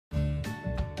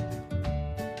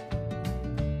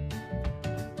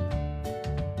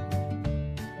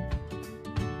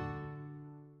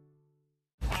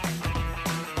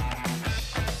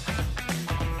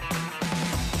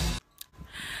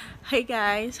Hey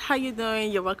guys, how you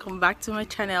doing? You're welcome back to my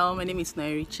channel. My name is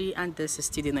Nairichi and this is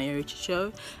Studio Nairichi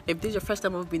Show. If this is your first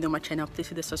time of being on my channel, please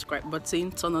hit the subscribe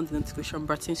button, turn on the notification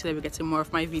button so that we're getting more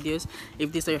of my videos.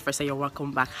 If this is your first time, you're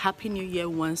welcome back. Happy New Year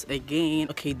once again.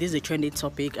 Okay, this is a trending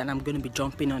topic and I'm going to be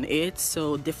jumping on it.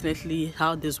 So definitely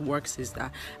how this works is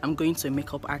that I'm going to a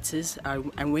makeup artist.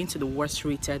 I'm going to the worst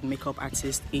rated makeup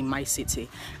artist in my city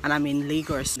and I'm in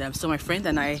Lagos. So my friend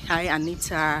and I, hi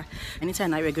Anita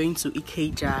and I were going to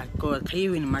Ikeja. God, can you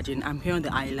even imagine? I'm here on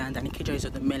the island and Ikeja is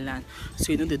on the mainland,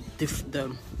 so you know the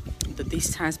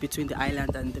distance between the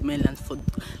island and the mainland for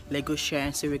Lagos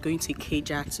sharing. So we're going to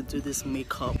Ikeja to do this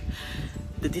makeup.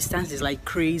 The distance is like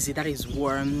crazy, that is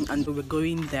warm, and we're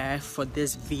going there for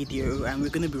this video and we're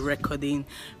going to be recording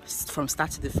from start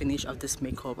to the finish of this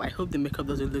makeup. I hope the makeup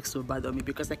doesn't look so bad on me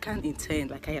because I can't intend,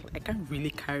 like I can't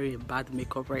really carry a bad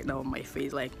makeup right now on my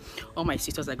face. Like all my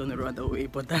sisters are going to run away,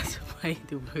 but that's by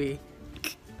the way.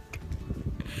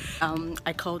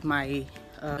 I called my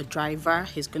driver.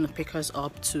 He's gonna pick us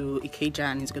up to Ikeja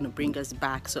and he's gonna bring us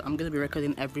back, so I'm gonna be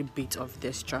recording every bit of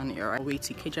this journey, our way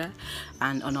to Ikeja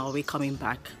and on our way coming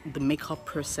back, the makeup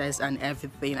process and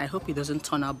everything. I hope it doesn't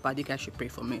turn out bad. You guys should pray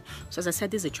for me. So as I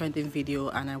said, this is a trending video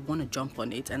and I want to jump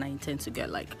on it and I intend to get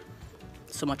like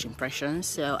so much impressions.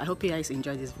 So I hope you guys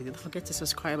enjoy this video. Don't forget to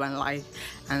subscribe and like,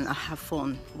 and I have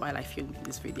fun while I film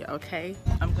this video. Okay,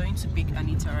 I'm going to pick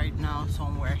Anita right now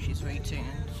somewhere. She's waiting,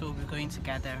 so we're going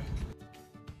together.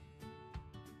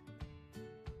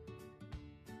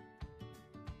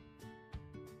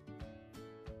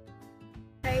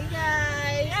 Hey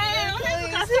guys!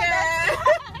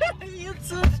 Hey,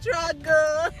 YouTube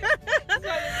struggle.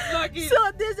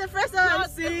 So this is the first time I'm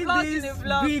seeing this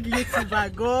big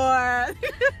YouTuber girl.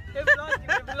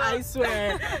 I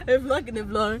swear, a vlog in a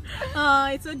vlog. Oh,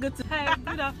 it's so good to. Hi,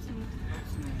 good afternoon.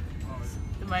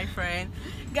 My friend.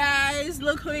 Guys,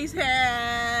 look who is here.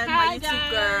 Hi, my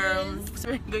YouTube girl. So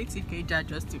we're going to Ikeja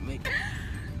just to make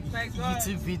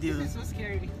YouTube videos. This is so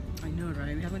scary. I know,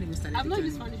 right? We haven't even started. I've not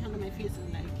used foundation on my face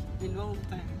in like a long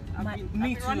time.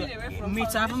 Me too.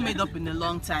 I haven't made up in a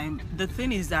long time. The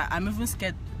thing is that I'm even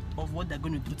scared of what they're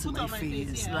going to do to my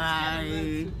face. Yeah,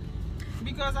 like,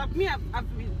 because I've been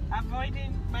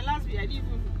avoiding my last video. I didn't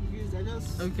even use. I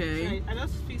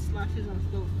just fixed lashes and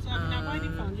stuff. So I've been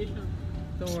avoiding foundation.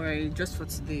 Don't worry, just for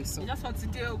today. So just for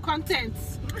today, content.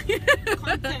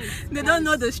 Content. They don't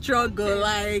know the struggle,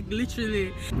 like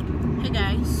literally. Hey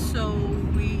guys, so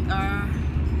we are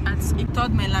at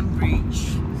Third Mainland Bridge.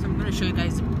 So I'm going to show you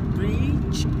guys the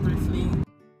bridge briefly.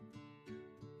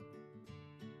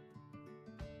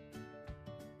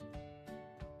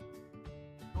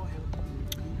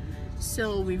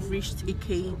 So we've reached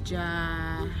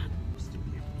Ikeja.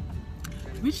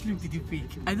 Which look did you pick?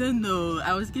 I don't know.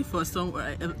 I was looking for some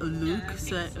a look,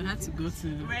 so I had to go to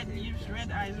red lips,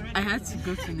 red eyes, red. I had to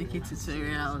go to Naked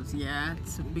Tutorials, yeah,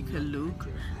 to pick a look.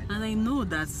 And I know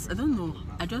that I don't know.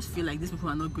 I just feel like these people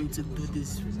are not going to do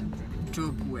this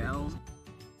job well.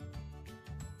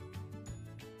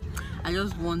 I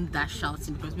just want that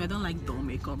shouting because I don't like dull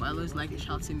makeup. I always like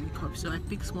shouting makeup. So I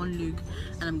picked one look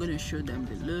and I'm going to show them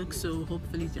the look. So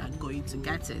hopefully they are going to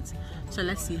get it. So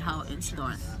let's see how it's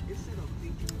done.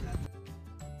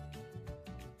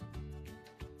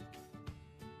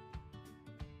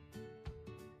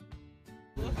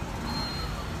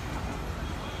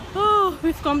 Oh,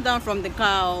 we've come down from the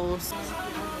cows.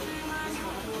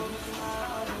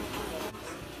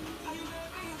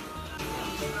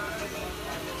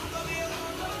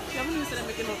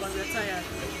 We're tired.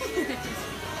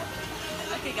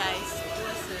 Okay guys,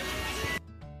 listen.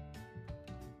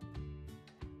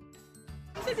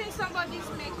 This is somebody's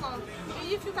makeup.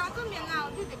 If you can come here now,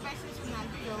 do the person's one and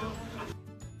do your own.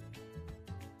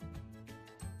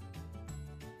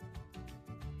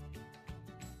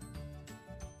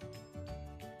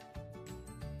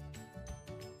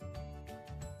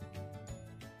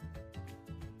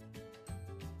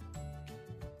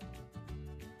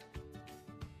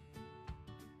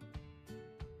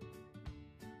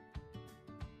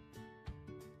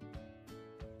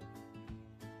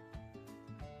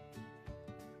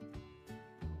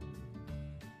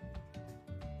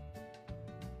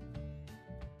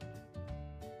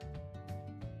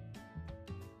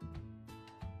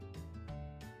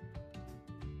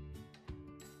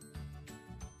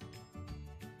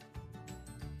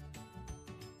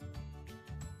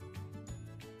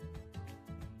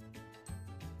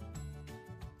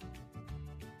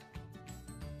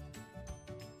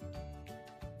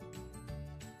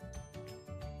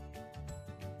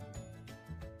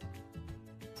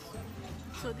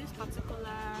 So this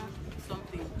particular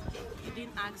something, he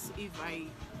didn't ask if I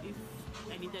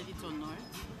needed it or not.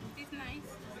 This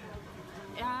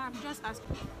I'm just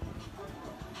asking.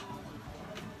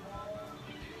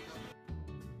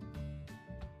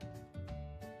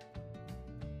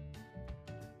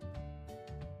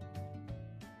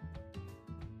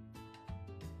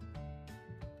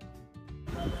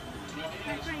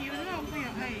 You will not open your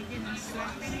eye again until I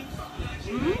finish.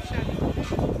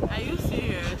 Are you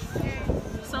serious?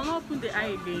 Yes. So I'm not open the eye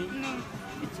again? No,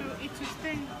 it will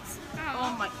stand.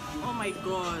 Oh my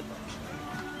god.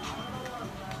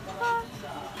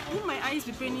 Will my eyes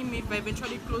be paining me if I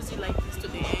eventually close it like this to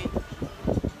the end?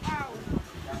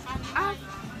 Ow.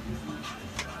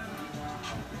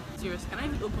 Serious, can I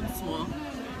even open small?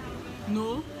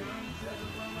 No?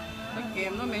 Okay,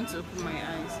 I'm not meant to open my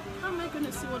eyes. How am I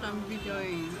gonna see what I'm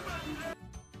videoing?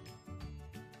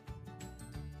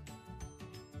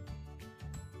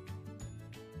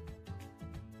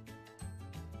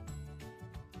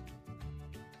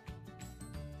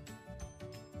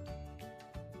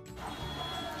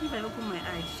 If I open my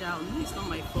eyes, child, no, it's not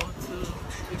my fault too,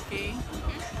 okay?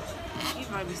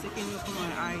 If I mistakenly open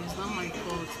my eyes, it's not my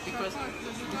fault because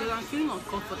I'm feeling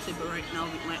uncomfortable right now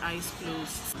with my eyes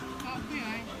closed. Open your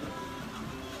eye.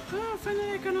 Oh,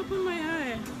 finally I can open my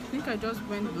eye. I think I just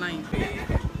went blind.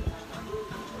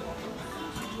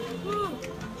 Ooh.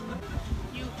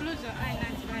 You close your eye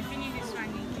now till I finish this one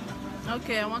again.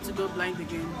 Okay, I want to go blind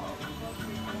again.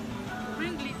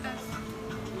 Bring glitters.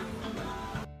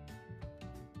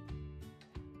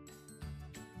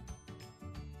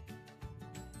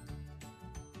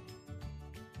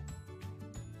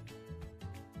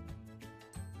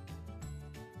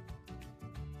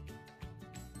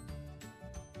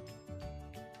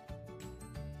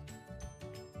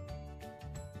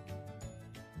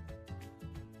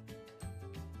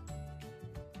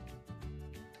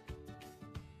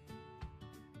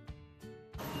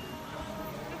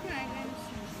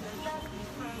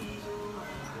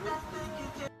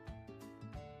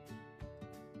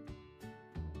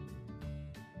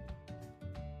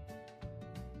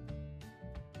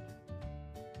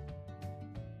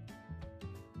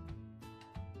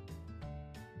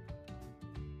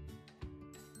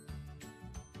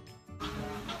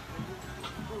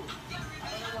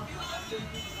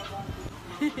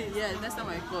 Yeah, next time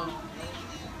I come.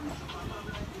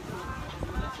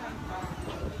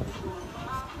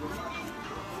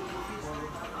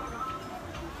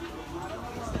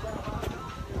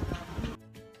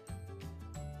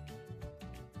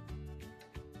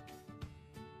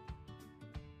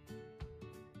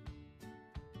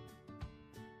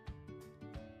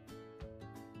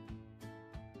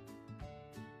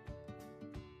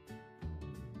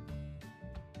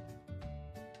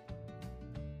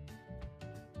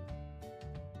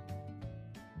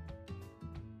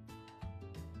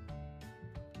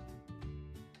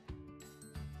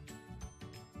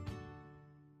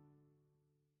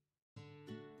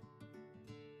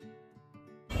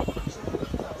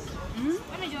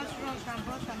 Let me just rush and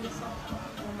brush and listen.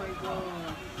 Oh my god.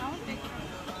 I won't take it.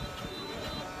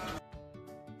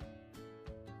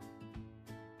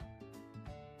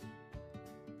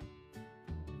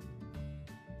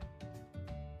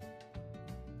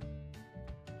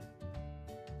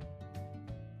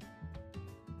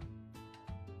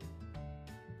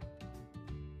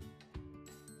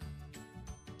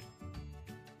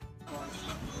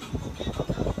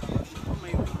 Oh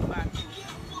my back.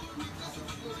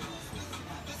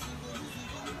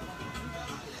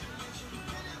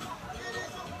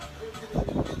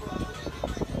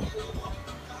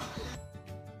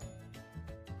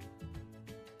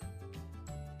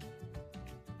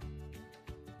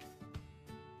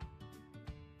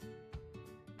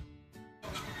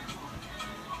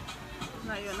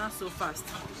 Now you're not so fast.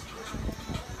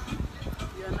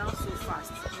 You're now so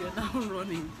fast. You're now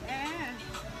running. Yeah.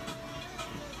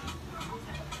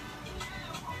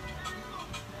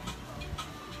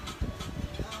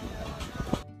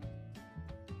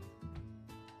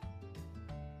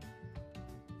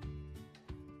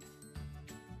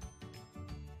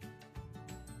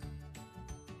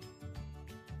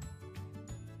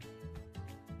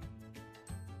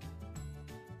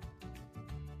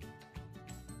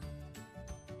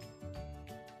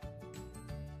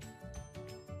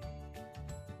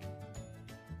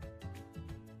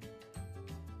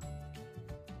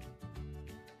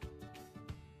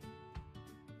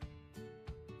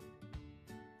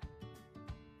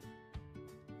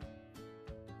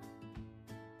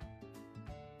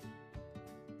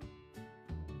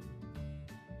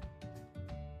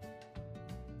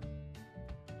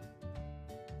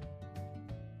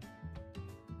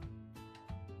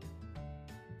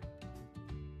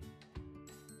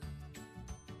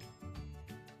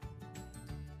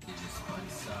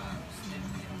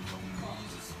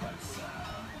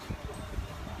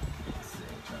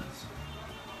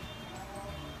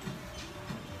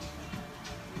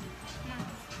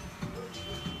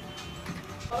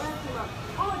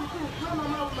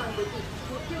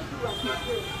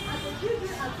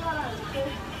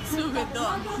 So we're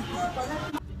done.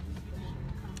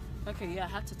 Okay, yeah, I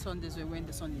had to turn this way when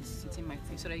the sun is hitting my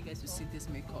face so that you guys will see this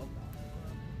makeup.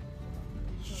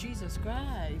 Jesus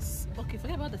Christ. Okay,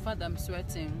 forget about the fact that I'm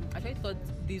sweating. I actually thought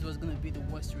this was gonna be the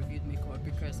worst reviewed makeup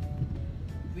because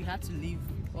we had to leave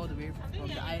all the way from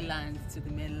the island to the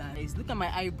mainland. Look at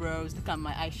my eyebrows, look at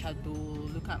my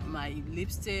eyeshadow, look at my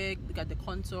lipstick, look at the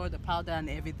contour, the powder and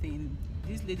everything.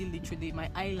 This lady literally, my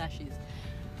eyelashes,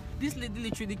 this lady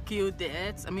literally killed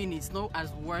it. I mean, it's not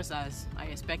as worse as I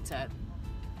expected.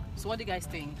 So what do you guys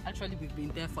think? Actually, we've been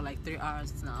there for like 3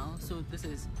 hours now. So this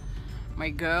is my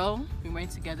girl. We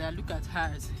went together. Look at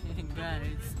hers,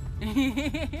 guys.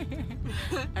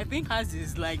 I think hers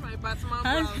is like my Batman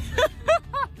brows.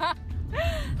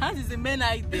 Hers is the main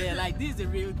idea. Like this is the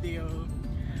real deal.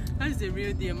 That's the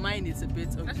real deal. Mine is a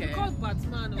bit okay. That's called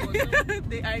Batman or something.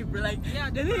 The eyebrow, like yeah,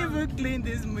 they didn't even clean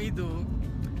this middle.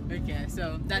 Okay,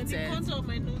 so that's it. The contour of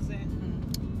my nose there.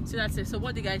 So that's it. So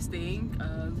what do you guys think?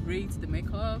 Rate the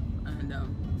makeup and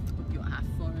hope you have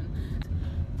fun.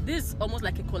 This is almost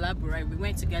like a collab, right? We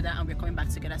went together and we're coming back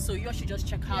together. So you should just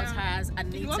check out hers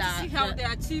and you want to see how they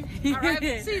achieve. See,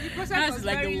 the process was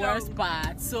like very the worst long.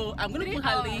 part. So I'm gonna put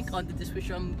her link on the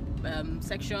description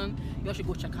section. You should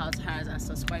go check out hers and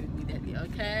subscribe immediately.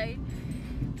 Okay.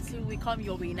 So we come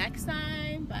your way next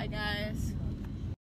time. Bye, guys.